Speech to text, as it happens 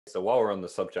So while we're on the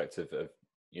subject of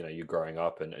you growing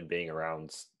up and being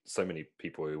around so many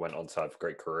people who went on to have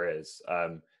great careers,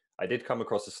 I did come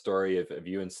across a story of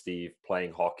you and Steve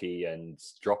playing hockey and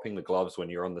dropping the gloves when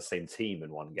you're on the same team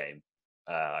in one game.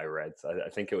 I read. I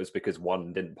think it was because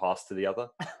one didn't pass to the other.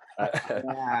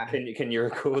 Yeah. Can you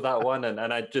recall that one? And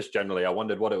I just generally I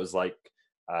wondered what it was like.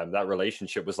 That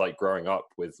relationship was like growing up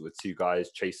with two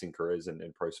guys chasing careers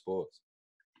in pro sports.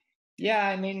 Yeah,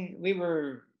 I mean,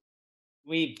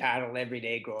 we battled every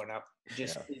day growing up.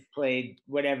 Just Yeah. we played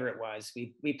whatever it was.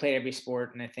 We played every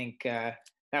sport, and I think that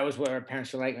was what our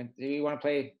parents were like. Do you want to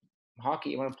play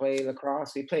hockey? You want to play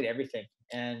lacrosse? We played everything.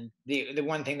 And the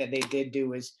one thing that they did do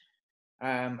was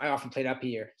I often played up a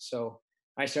year. So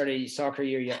I started soccer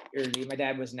year early. My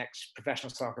dad was an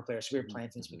ex-professional soccer player, so we were Mhm,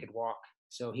 playing since we mhm. could walk.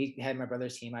 So he had my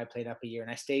brother's team. I played up a year,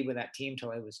 and I stayed with that team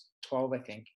till I was 12, I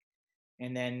think.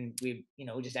 And then we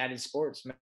just added sports.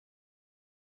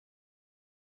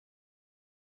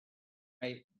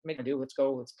 I made do, let's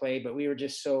go, let's play. But we were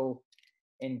just so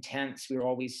intense. We were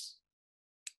always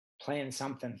playing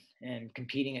something and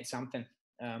competing at something,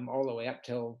 all the way up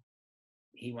till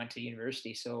he went to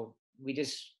university. So we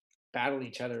just battled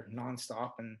each other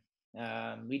nonstop,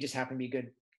 and we just happened to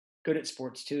be good at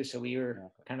sports too. So we were Yeah.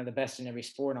 kind of the best in every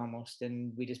sport almost,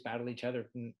 and we just battled each other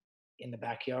in the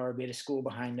backyard. We had a school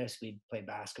behind us. We'd play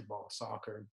basketball,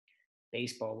 soccer,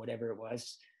 baseball, whatever it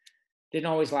was. Didn't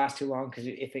always last too long because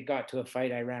if it got to a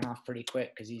fight, I ran off pretty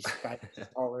quick because he's 5 inches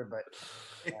taller. But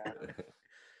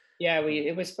yeah,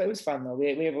 it was fun though.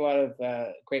 We have a lot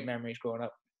of great memories growing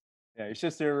up. Yeah, your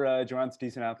sister Joanne's a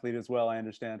decent athlete as well, I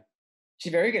understand.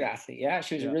 She's a very good athlete. Yeah,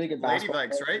 she was a Yeah. really good Lady basketball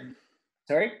Vikes, right? player.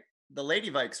 Sorry. The Lady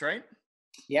Vikes, right?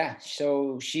 Yeah,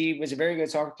 so she was a very good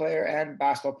soccer player and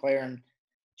basketball player, and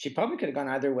she probably could have gone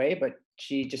either way, but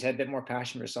she just had a bit more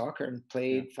passion for soccer and Yeah.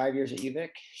 played 5 years at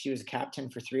UVic. She was a captain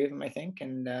for three of them, I think,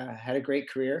 and had a great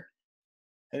career.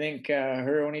 I think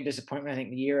her only disappointment, I think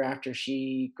the year after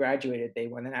she graduated, they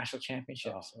won the national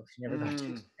championship. Oh, So she never got to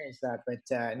Mm. experience that. But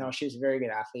yeah. no, she was a very good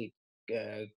athlete,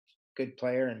 good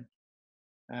player.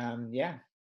 And yeah.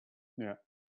 Yeah.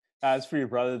 As for your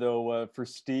brother, though, for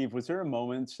Steve, was there a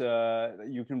moment that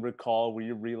you can recall where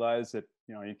you realized that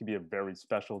you could be a very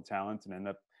special talent and end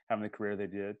up having the career they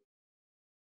did?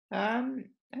 I don't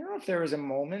know if there was a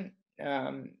moment.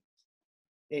 Um,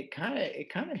 it kind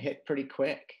of hit pretty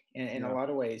quick in a Yeah. lot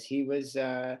of ways. He was,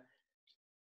 I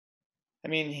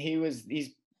mean,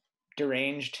 he's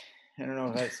deranged. I don't know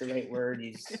if that's the right word.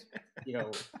 He's, you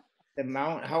know, the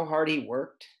amount how hard he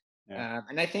worked, Yeah.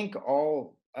 and I think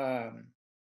all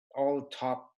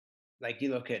top, like you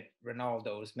look at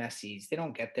Ronaldo's, Messi's, they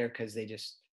don't get there because they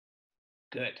just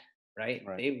good, right?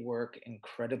 Right. They work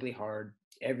incredibly hard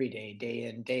every day, day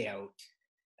in, day out,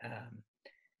 um,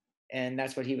 and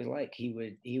that's what he was like. He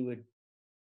would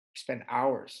spend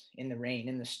hours in the rain,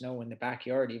 in the snow, in the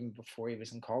backyard, even before he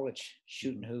was in college,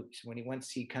 shooting Mhm. hoops. When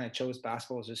he kind of chose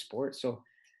basketball as a sport, so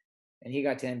and he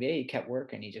got to NBA, he kept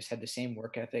working. He just had the same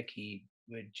work ethic. He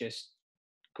would just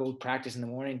go practice in the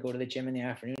morning, go to the gym in the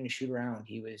afternoon, and shoot around.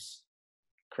 He was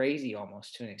crazy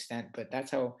almost to an extent, but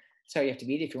that's how you have to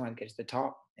beat it if you want to get to the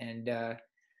top. And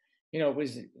it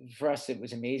was for us. It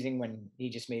was amazing when he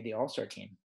just made the All Star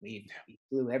team. We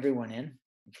flew everyone in.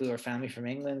 We flew our family from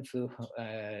England. Flew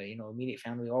immediate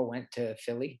family. All went to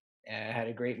Philly. Had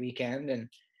a great weekend, and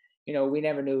we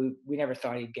never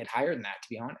thought he'd get higher than that. To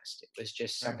be honest, it was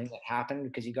just Right. something that happened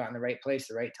because he got in the right place,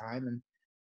 the right time, and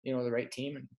the right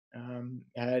team, and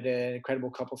had an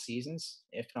incredible couple seasons,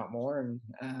 if not more.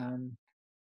 And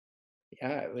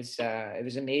yeah, it was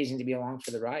amazing to be along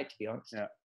for the ride. To be honest. Yeah.